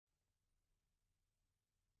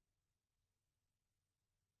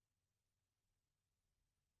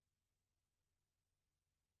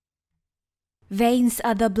Veins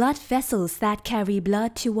are the blood vessels that carry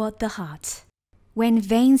blood toward the heart. When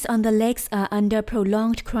veins on the legs are under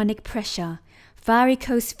prolonged chronic pressure,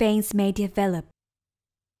 varicose veins may develop.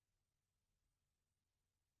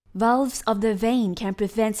 Valves of the vein can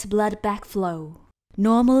prevent blood backflow.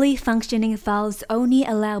 Normally functioning valves only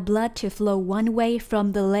allow blood to flow one way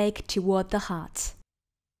from the leg toward the heart.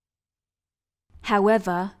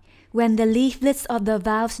 However, when the leaflets of the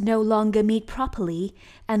valves no longer meet properly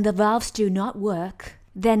and the valves do not work,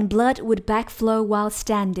 then blood would backflow while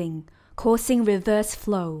standing, causing reverse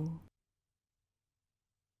flow.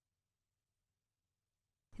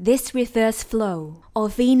 This reverse flow, or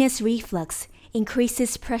venous reflux,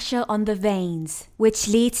 increases pressure on the veins, which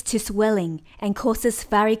leads to swelling and causes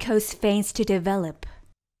varicose veins to develop.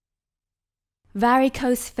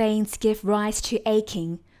 Varicose veins give rise to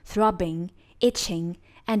aching, throbbing, itching,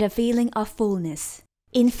 and a feeling of fullness.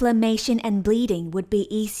 Inflammation and bleeding would be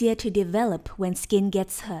easier to develop when skin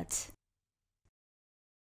gets hurt.